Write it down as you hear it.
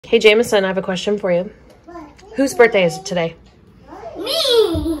Hey, Jameson, I have a question for you. What? Whose birthday is it today?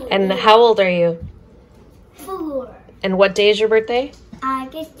 Me! And how old are you? 4. And what day is your birthday?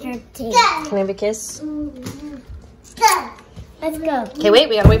 August 13th. Can I have a kiss? Let's go. Okay, wait,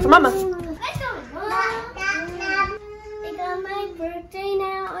 we gotta wait for Mama. Let's go. I got my birthday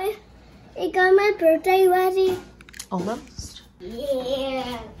now. I got my birthday ready. Almost.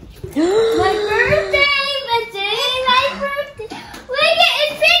 Yeah. My birthday! My birthday! Look at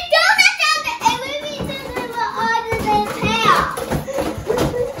it's big donuts out there! And let me do them under this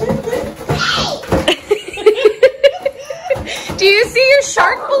tail. Do you see your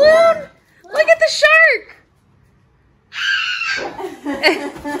shark balloon? Look at the shark!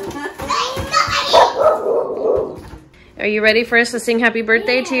 Are you ready for us to sing happy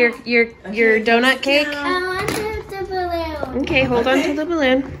birthday to your donut cake? I want the balloon. Okay, hold on to the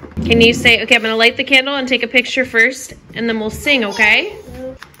balloon. Can you say, okay, I'm gonna light the candle and take a picture first, and then we'll sing, okay?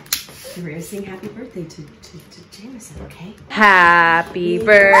 We're gonna sing happy birthday to Jameson, okay? Happy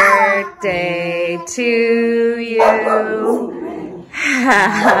birthday to you.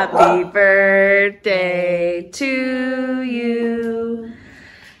 Happy birthday to you.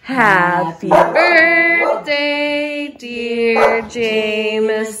 Happy birthday, dear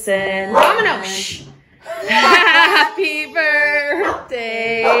Jameson. Domino, shh. Happy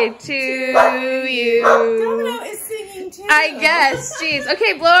birthday to you. Domino is singing too. I guess, jeez.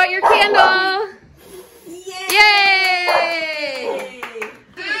 Okay, blow out your candle. Yay!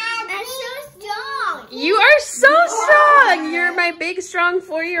 I'm so strong. You are so strong. You're my big, strong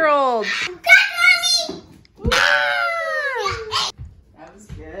 4-year-old. That was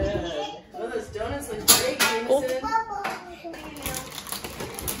good. Oh, those donuts look great, Jameson.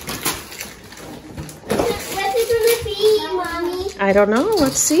 What's it gonna be, Mommy? I don't know.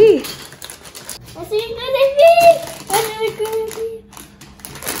 Let's see. What's it gonna be? What's it gonna be?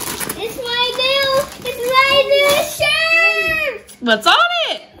 It's my new shirt! What's on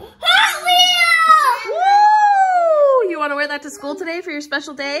it? Hot Wheels! Woo! You want to wear that to school today for your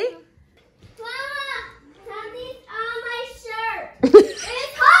special day? Mama, something's on my shirt.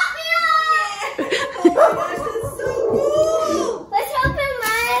 It's Hot Wheels! Oh my gosh, that's so cool. Let's open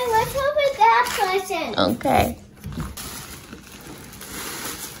mine. Let's open that present. Okay.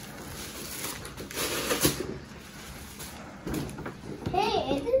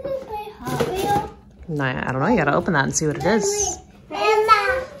 Hey, isn't this my Hot Wheel? No, I don't know. You got to open that and see what it is.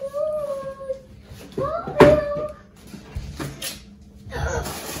 Mama.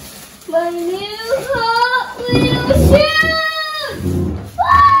 My new Hot Wheel shoes!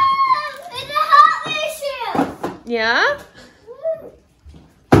 Wow! It's a Hot Wheel shoe! Yeah?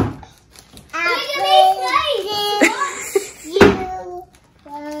 Look at these legs!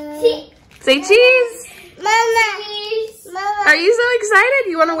 See? Say cheese. Mama! Are you so excited?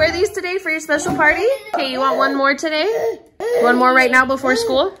 You want to wear these today for your special party? Okay, you want one more today? One more right now before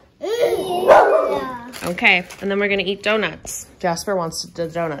school? Yeah. Okay, and then we're going to eat donuts. Jasper wants the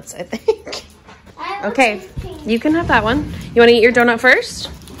donuts, I think. Okay, you can have that one. You want to eat your donut first?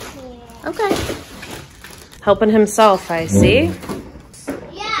 Yeah. Okay. Helping himself, I see.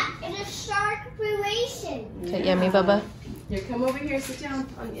 Yeah, it's a shark relation. Okay, yummy, Bubba. Here, come over here, sit down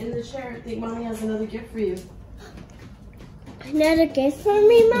in the chair. I think Mommy has another gift for you. Another gift for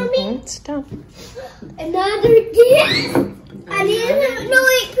me, Mommy? Sit down. Another gift? I didn't know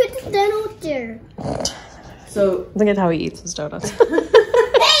it put the donut there. So, Look at how he eats his donuts.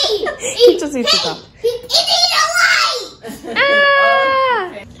 Hey! He just eats the top. He's eating alive! Ah!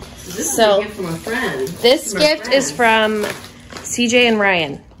 okay. This So, is a gift from a friend. This gift is from CJ and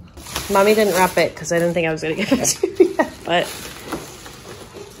Ryan. Mommy didn't wrap it because I didn't think I was going to give it to you yet, but...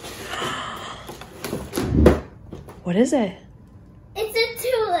 What is it? It's a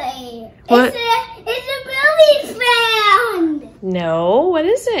toy. What? It's a Billy's found. No, what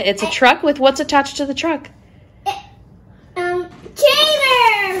is it? It's a truck with what's attached to the truck?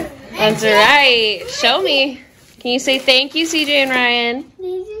 Taylor. That's right. Show me. Can you say thank you, CJ and Ryan?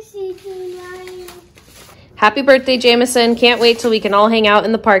 These are CJ and Ryan. Happy birthday, Jameson. Can't wait till we can all hang out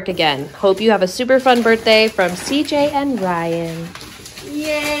in the park again. Hope you have a super fun birthday from CJ and Ryan.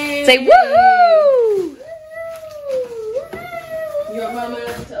 Yay! Say woohoo! You want Mama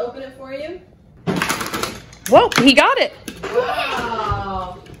to open it for you? Whoa, he got it.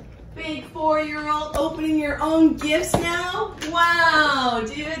 Wow! Big 4-year-old opening your own gifts now? Wow,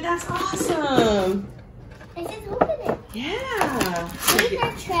 dude, that's awesome. I just opened it. Yeah. These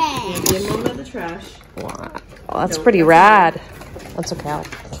are trash. Give Mama the trash. Wow, that's pretty rad. That's okay.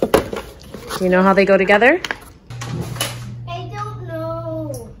 Do you know how they go together? I don't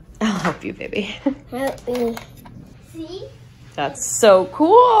know. I'll help you, baby. Help me. See? That's so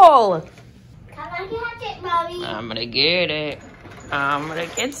cool. Come on, catch it, Mommy. I'm gonna get it.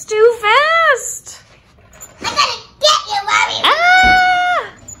 It's too fast. I'm gonna get you, Mommy.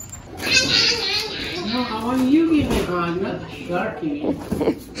 Ah! No, I want you to get it on, not the sharky.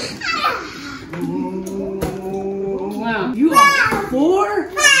 Wow, you are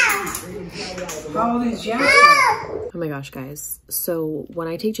 4? How old is Jasper? Oh my gosh, guys. So when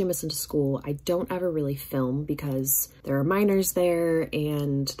I take Jameson to school, I don't ever really film because there are minors there,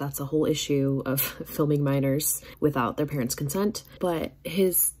 and that's a whole issue of filming minors without their parents' consent. But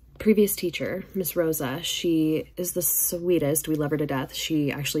his previous teacher, Miss Rosa, she is the sweetest. We love her to death.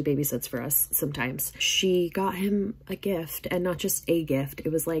 She actually babysits for us sometimes. She got him a gift, and not just a gift.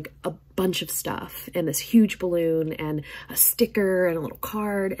 It was like a bunch of stuff and this huge balloon and a sticker and a little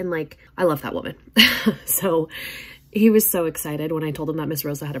card, and like, I love that woman. So he was so excited when I told him that Miss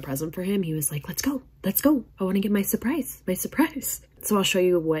Rosa had a present for him. He was like, let's go. I want to get my surprise. So I'll show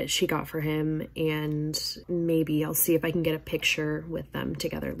you what she got for him, and maybe I'll see if I can get a picture with them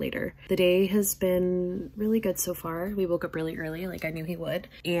together later. The day has been really good so far. We woke up really early, like I knew he would.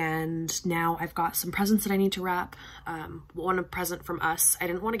 And now I've got some presents that I need to wrap. One present from us. I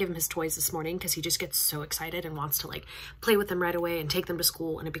didn't want to give him his toys this morning because he just gets so excited and wants to like play with them right away and take them to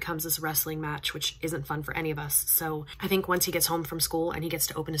school, and it becomes this wrestling match, which isn't fun for any of us. So I think once he gets home from school and he gets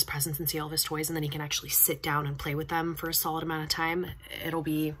to open his presents and see all of his toys, and then he can actually sit down and play with them for a solid amount of time, it'll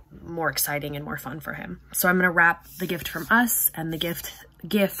be more exciting and more fun for him. So I'm gonna wrap the gift from us and the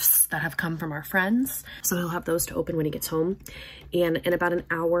gifts that have come from our friends. So he'll have those to open when he gets home. And in about an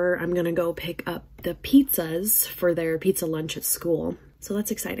hour, I'm gonna go pick up the pizzas for their pizza lunch at school. So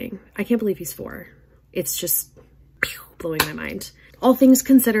that's exciting. I can't believe he's 4. It's just blowing my mind. All things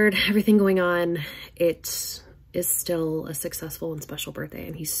considered, everything going on, it is still a successful and special birthday,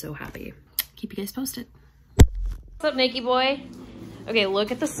 and he's so happy. Keep you guys posted. What's up, Nikki boy? Okay,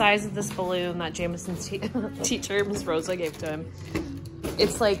 look at the size of this balloon that Jameson's teacher, Miss Rosa, gave to him.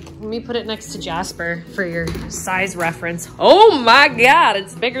 It's like, let me put it next to Jasper for your size reference. Oh my God,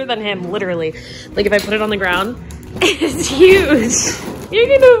 it's bigger than him, literally. Like if I put it on the ground, it's huge. You're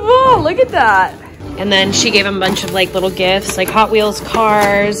gonna fall, look at that. And then she gave him a bunch of like little gifts, like Hot Wheels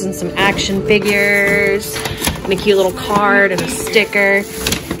cars and some action figures, and a cute little card and a sticker.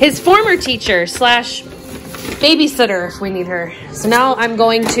 His former teacher slash babysitter if we need her. So now I'm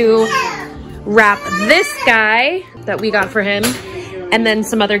going to wrap this guy that we got for him, and then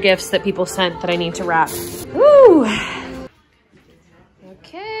some other gifts that people sent that I need to wrap. Woo!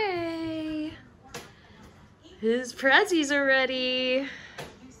 Okay. His prezzies are ready.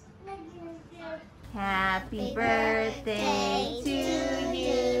 Happy birthday to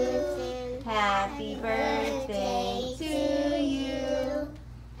you. Happy birthday to you.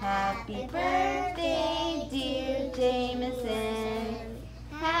 Happy birthday, dear Jameson.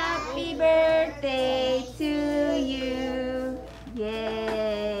 Happy birthday to you.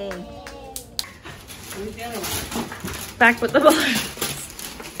 Yay. Back with the balloons.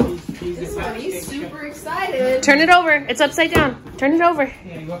 He's super excited. Turn it over. It's upside down. Turn it over.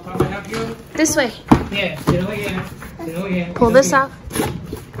 Yeah, you want Papa to help you? This way. Yeah, sit over here. Sit over here. Pull this out.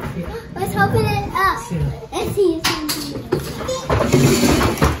 Let's open it up. Let's see if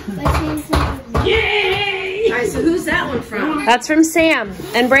Yay! All right, so who's that one from? That's from Sam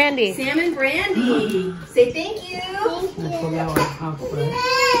and Brandy. Sam and Brandy. Say thank you.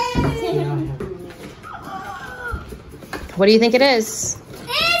 What do you think it is?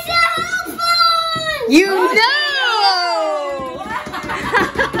 it's a home phone! You know!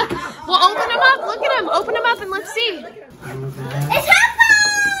 Well, open them up. Look at him. Open them up and let's see. It's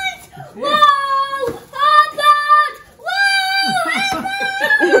headphones! Whoa! Headphones! Whoa!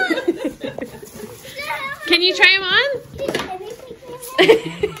 Can you try them on?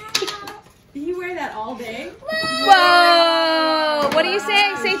 You wear that all day? Whoa! What do you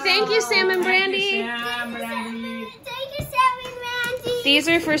say? Say thank you, Sam and Brandy. Thank you, Sam and Randy. These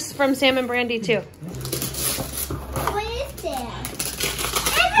are from Sam and Brandy too. What is that?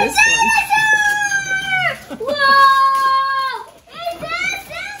 This It's a dinosaur! Whoa!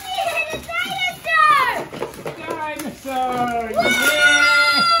 It's a dinosaur! Whoa!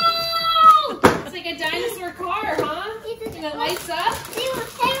 It's like a dinosaur car, huh? And it lights up. Hey,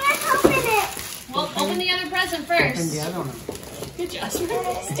 let's open it. Well, open the other present And first. the other one. Good job.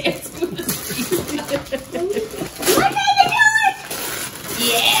 Stands with the street. Look at the doors!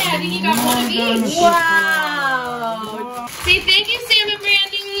 Yeah, I think you got one of each. Wow. Say thank you, Sam and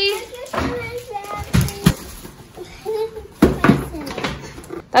Brandy.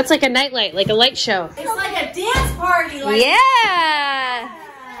 That's like a nightlight, like a light show. It's like a dance party. Like Yeah.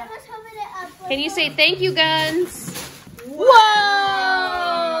 Let's open it up. Can you say thank you, Guns? Whoa!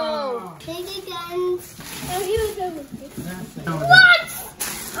 What?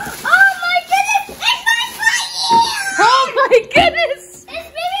 Oh my goodness! It's Buzz Lightyear! Oh my goodness! It's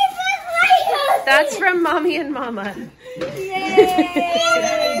baby Buzz Lightyear! That's from Mommy and Mama.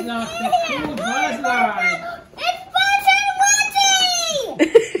 That is not the cool Buzz line. It's Buzz and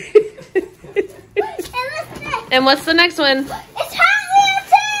Woody! And what's the next one? It's Hot Wheels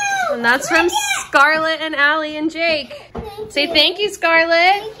too! And that's from Scarlett and Allie and Jake. Say thank you,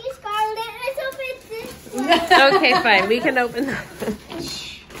 Scarlett. Thank you, Scarlett. Let's open this one. Okay, fine. We can open that.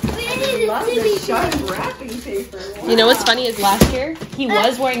 Love the sharp wrapping paper. You know what's funny is last year, he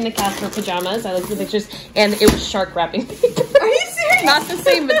was wearing the Casper pajamas. I looked at the pictures, and it was shark wrapping paper. Are you serious? Not the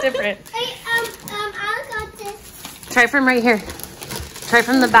same, but different. Hey, I got this. Try from right here. Try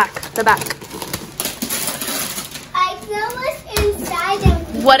from the back. The back. I know what's inside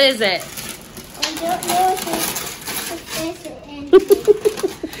of What is it? I don't know what's inside.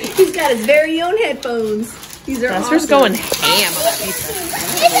 He's got his very own headphones. These are Casper's awesome. going ham on that pizza.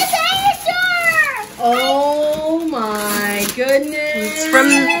 It's a dinosaur! Oh my goodness. It's from.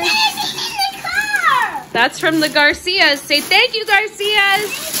 It's in the car! That's from the Garcias. Say thank you, Garcias.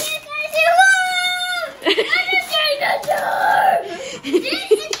 It's a dinosaur! It's in the car!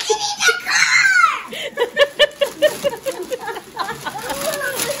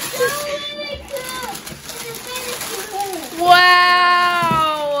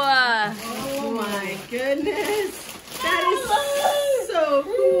 Wow. Oh my goodness. That is so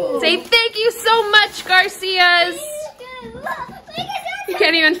cool. Say thank you so much, Garcias. He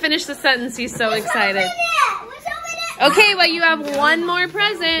can't even finish the sentence. He's so excited. Okay, well, you have one more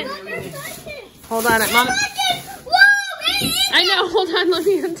present. Hold on, Mom. I know. Hold on. Let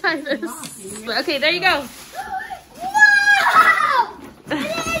me untie this. Okay, there you go. Wow! It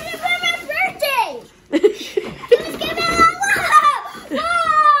is for my birthday! Let's give it a wow!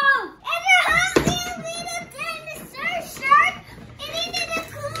 Wow! And a hot little dinosaur shark! And it is a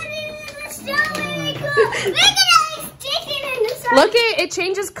cool, and it is so really cool! Look at how he's sticking in the sun! Look it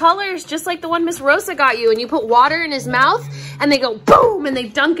changes colors just like the one Miss Rosa got you. And you put water in his mouth and they go boom and they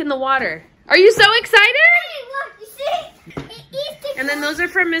dunk in the water. Are you so excited? Hey, look, you see? It eats the And then those are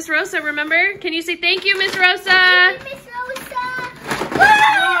from Miss Rosa, remember? Can you say thank you, Miss Rosa? Miss Rosa!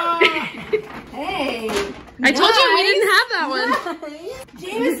 Wow! Hey. I told you we didn't have that one.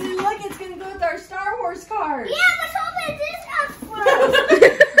 Jameson, look, it's going to go with our Star Wars card. Yeah, let's open this up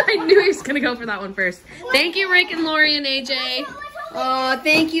first! I knew he was going to go for that one first. Thank you, Rick and Lori and AJ. Oh,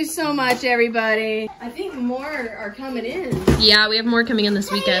 thank you so much, everybody. I think more are coming in. Yeah, we have more coming in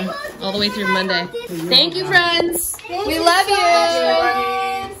this weekend, all the way through Monday. Thank you, friends. We love you.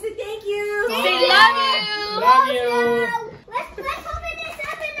 Say thank you. Say love you. Love you. Let's open this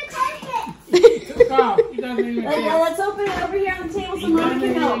up in the carpet! Go. He doesn't even care. Let's open it over here on the table so Mom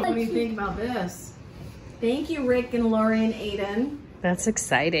can help. What do you think about this? Thank you, Rick and Lori and Aiden. That's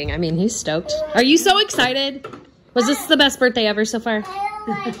exciting. I mean, he's stoked. Are you so excited? Was this the best birthday ever so far? I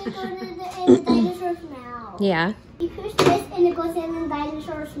don't like to go to the dinosaur's mouth. Yeah. You push this and it goes in the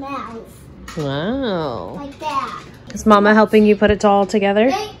dinosaur's mouth. Wow. Like that. Is Mama helping you put it all together?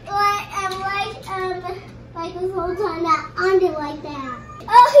 Like this whole time that under like that.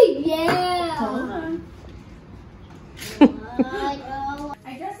 Oh yeah! Hold on. Oh.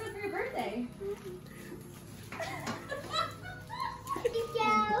 I dressed up for your birthday.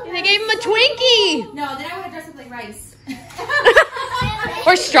 They gave him a Twinkie. No, then I would have dressed up like rice.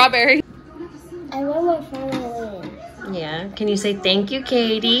 Or strawberry. I want my phone. Yeah. Can you say thank you,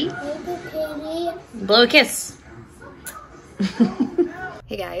 Katie? Thank you, Katie. Blow a kiss.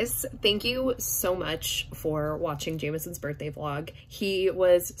 Hey guys, thank you so much for watching Jameson's birthday vlog. He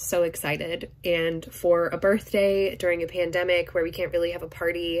was so excited, and for a birthday during a pandemic where we can't really have a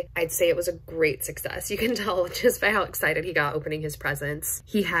party, I'd say it was a great success. You can tell just by how excited he got opening his presents.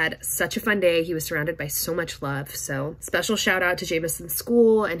 He had such a fun day. He was surrounded by so much love. So special shout out to Jameson's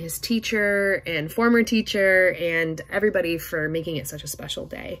school and his teacher and former teacher and everybody for making it such a special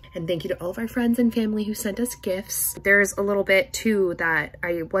day. And thank you to all of our friends and family who sent us gifts. There's a little bit too that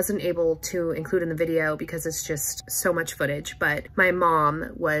I wasn't able to include in the video because it's just so much footage, but my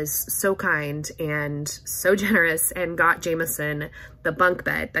mom was so kind and so generous and got Jameson the bunk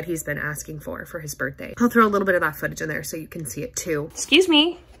bed that he's been asking for his birthday. I'll throw a little bit of that footage in there so you can see it too. Excuse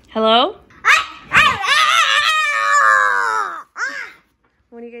me. Hello?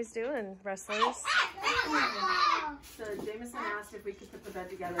 What are you guys doing, wrestlers? So Jameson asked if we could put the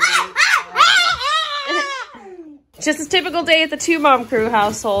bed together. Just a typical day at the Two Mom Crew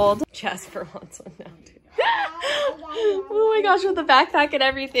household. Jasper wants one now, too. Oh my gosh, with the backpack and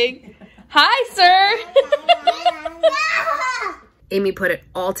everything. Hi, sir. Amy put it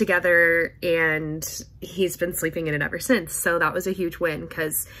all together and he's been sleeping in it ever since. So that was a huge win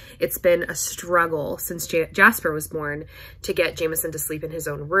because it's been a struggle since Jasper was born to get Jameson to sleep in his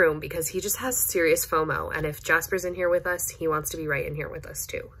own room because he just has serious FOMO. And if Jasper's in here with us, he wants to be right in here with us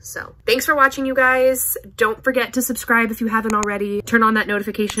too. So thanks for watching, you guys. Don't forget to subscribe if you haven't already. Turn on that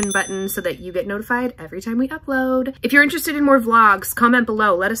notification button so that you get notified every time we upload. If you're interested in more vlogs, comment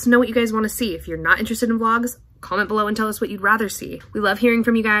below. Let us know what you guys want to see. If you're not interested in vlogs, comment below and tell us what you'd rather see. We love hearing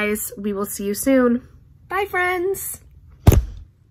from you guys. We will see you soon. Bye, friends.